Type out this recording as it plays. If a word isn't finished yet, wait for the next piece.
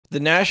The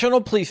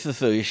National Police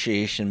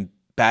Association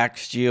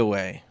backs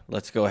GOA.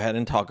 Let's go ahead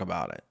and talk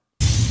about it.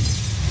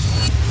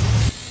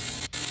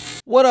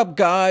 What up,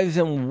 guys,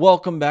 and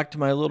welcome back to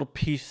my little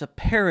piece of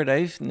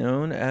paradise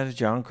known as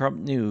John Crump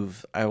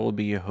News. I will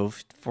be your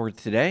host for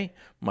today.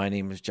 My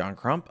name is John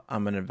Crump.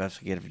 I'm an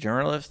investigative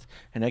journalist,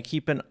 and I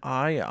keep an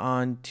eye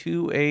on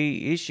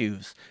 2A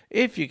issues.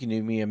 If you can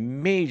do me a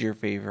major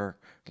favor,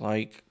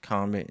 like,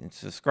 comment, and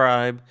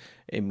subscribe.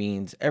 It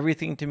means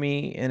everything to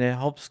me, and it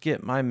helps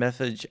get my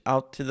message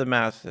out to the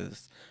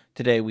masses.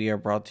 Today, we are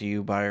brought to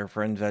you by our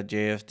friends at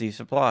JSD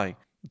Supply.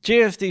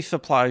 JSD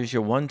Supply is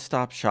your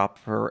one-stop shop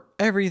for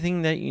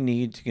everything that you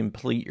need to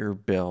complete your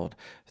build.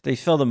 They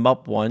sell the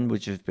MUP 1,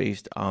 which is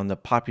based on the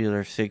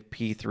popular SIG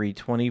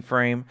P320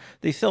 frame.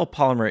 They sell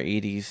polymer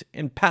 80s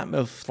and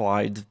Patmos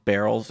slides,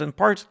 barrels, and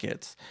parts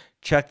kits.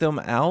 Check them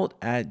out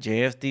at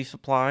JSD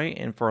Supply,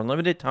 and for a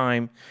limited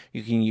time,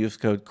 you can use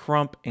code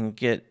CRUMP and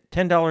get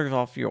 $10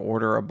 off your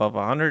order above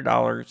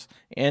 $100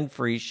 and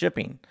free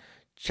shipping.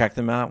 Check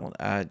them out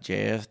at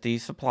JSD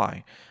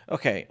Supply.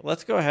 Okay,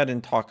 let's go ahead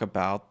and talk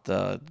about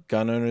the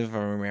Gun Owners of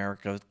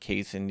America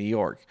case in New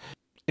York.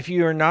 If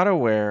you are not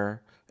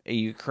aware, a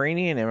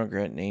Ukrainian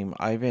immigrant named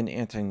Ivan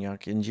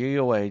ANTONYUK and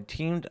GOA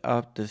teamed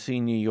up to sue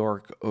New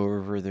York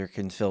over their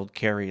concealed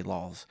carry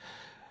laws.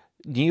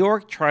 New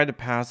York tried to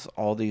pass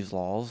all these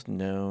laws,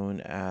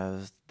 known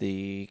as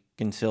the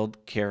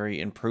Concealed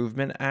Carry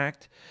Improvement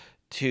Act,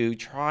 to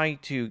try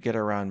to get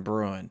around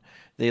Bruen.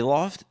 They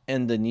lost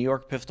in the New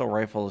York Pistol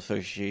Rifle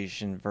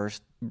Association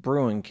versus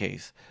Bruen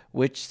case,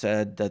 which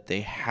said that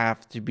they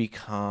have to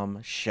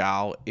become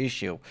shall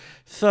issue.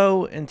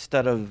 So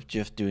instead of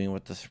just doing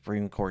what the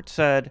Supreme Court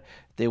said,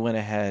 they went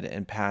ahead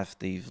and passed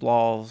these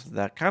laws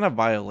that kind of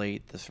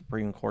violate the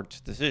Supreme Court's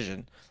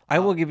decision. I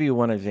will give you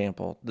one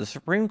example. The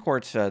Supreme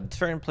Court said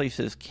certain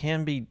places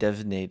can be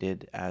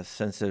designated as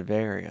sensitive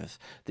areas.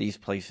 These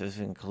places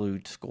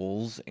include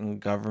schools and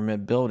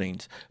government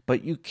buildings,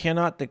 but you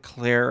cannot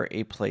declare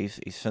a place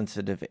a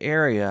sensitive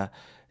area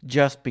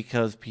just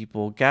because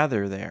people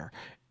gather there.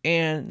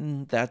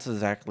 And that's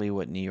exactly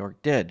what New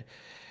York did.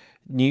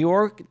 New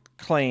York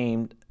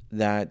claimed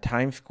that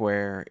Times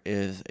Square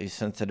is a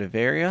sensitive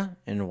area.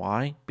 And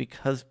why?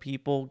 Because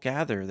people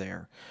gather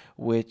there,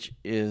 which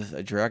is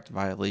a direct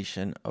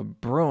violation of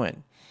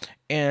Bruen.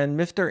 And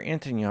Mr.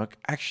 ANTONYUK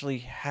actually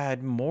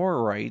had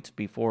more rights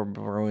before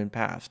Bruen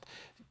passed.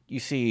 You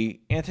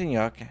see,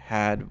 ANTONYUK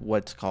had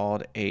what's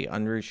called a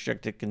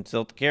unrestricted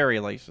concealed carry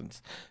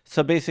license.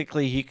 So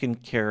basically, he can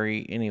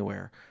carry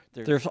anywhere.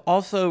 There's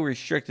also a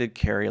restricted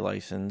carry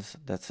license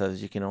that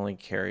says you can only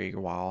carry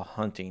while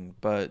hunting,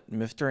 but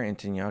Mr.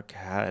 ANTONYUK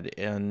had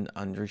an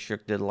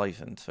unrestricted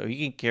license, so he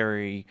can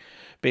carry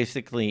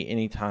basically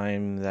any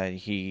time that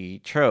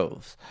he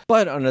chose.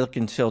 But under the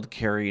Concealed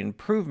Carry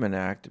Improvement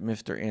Act,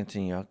 Mr.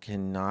 ANTONYUK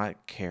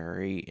cannot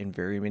carry in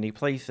very many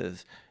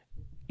places.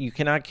 You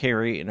cannot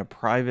carry in a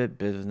private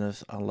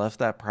business unless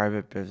that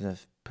private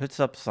business puts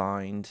up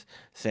signs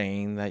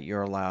saying that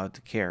you're allowed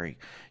to carry.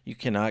 You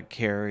cannot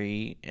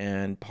carry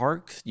in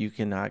parks. You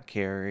cannot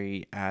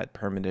carry at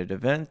permitted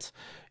events.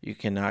 You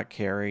cannot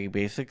carry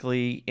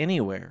basically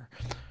anywhere.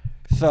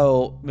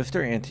 So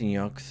Mr.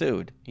 ANTONYUK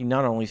sued. He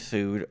not only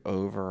sued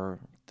over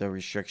the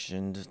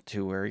restrictions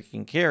to where he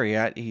can carry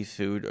at, he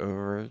sued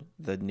over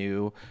the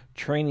new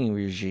training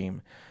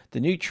regime. The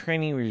new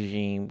training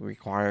regime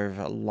requires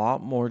a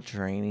lot more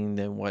training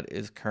than what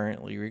is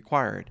currently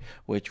required,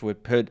 which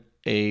would put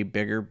a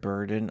bigger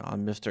burden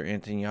on Mr.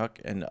 ANTONYUK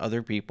and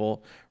other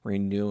people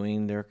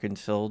renewing their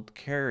concealed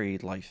carry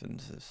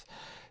licenses.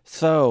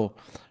 So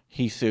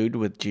he sued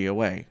with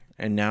GOA,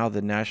 and now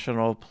the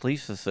National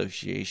Police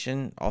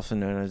Association, also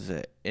known as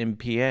the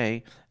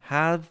NPA,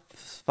 have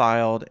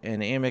filed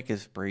an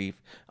amicus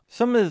brief.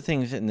 Some of the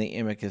things in the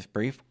amicus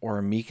brief, or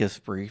amicus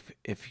brief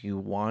if you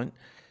want,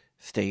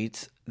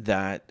 states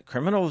that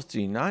criminals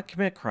do not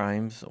commit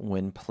crimes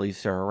when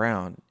police are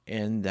around,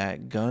 and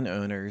that gun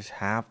owners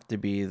have to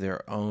be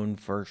their own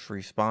first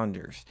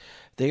responders.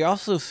 They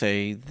also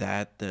say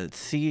that the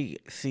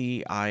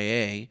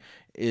CCIA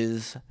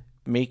is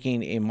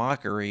making a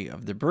mockery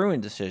of the Bruen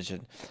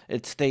decision.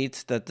 It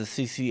states that the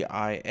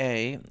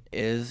CCIA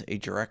is a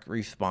direct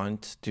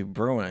response to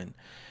Bruen.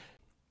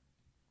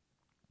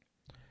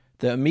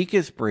 The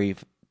amicus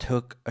brief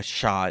took a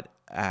shot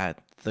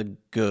at the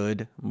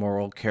good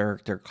moral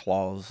character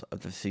clause of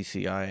the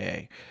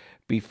CCIA.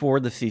 Before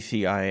the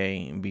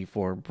CCIA and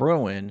before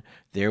Bruen,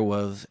 there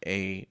was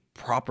a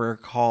proper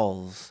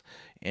cause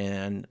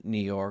in New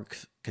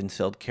York's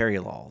concealed carry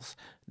laws.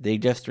 They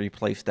just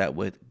replaced that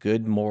with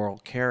good moral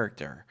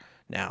character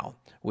now,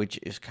 which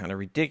is kind of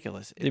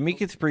ridiculous. The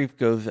amicus brief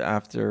goes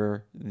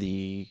after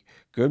the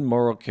good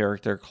moral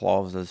character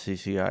clause of the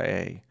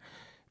CCIA.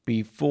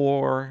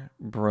 Before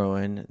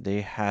Bruen,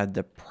 they had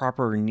the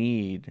proper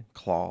need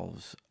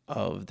clause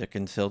of the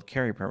concealed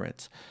carry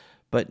permits.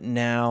 But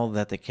now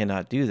that they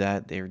cannot do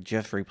that, they've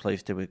just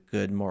replaced it with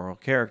good moral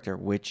character,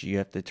 which you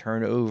have to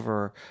turn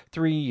over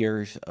 3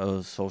 years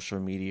of social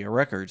media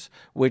records,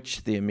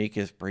 which the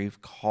amicus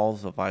brief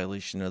calls a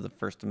violation of the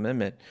First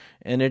Amendment,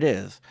 and it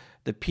is.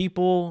 The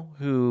people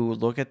who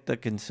look at the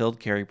concealed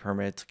carry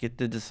permits get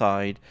to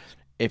decide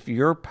if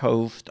your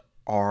posts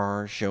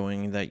are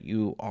showing that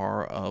you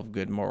are of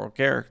good moral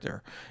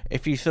character.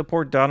 If you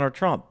support Donald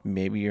Trump,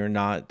 maybe you're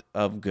not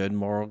of good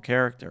moral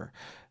character.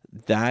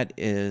 That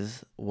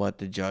is what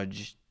the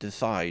judge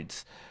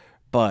decides.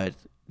 But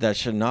that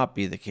should not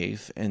be the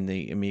case, and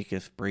the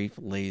amicus brief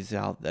lays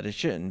out that it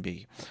shouldn't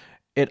be.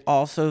 It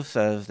also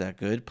says that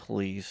good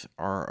police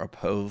are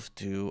opposed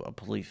to a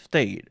police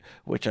state,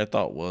 which I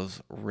thought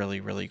was really,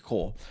 really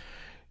cool.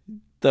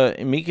 The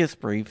amicus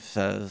brief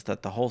says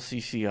that the whole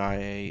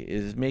CCIA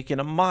is making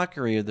a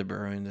mockery of the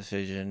Bruen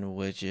decision,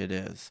 which it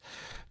is.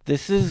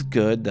 This is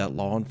good that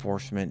law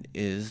enforcement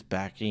is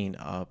backing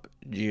up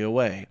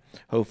GOA.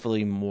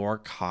 Hopefully, more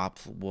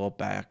cops will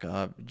back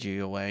up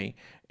GOA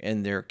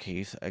in their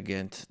case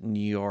against New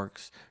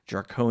York's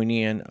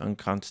draconian,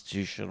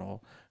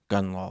 unconstitutional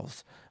gun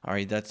laws. All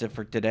right, that's it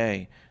for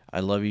today. I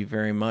love you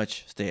very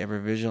much. Stay ever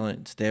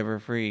vigilant. Stay ever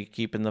free.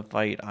 Keep in the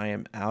fight. I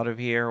am out of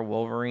here.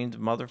 Wolverine's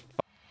motherfucker.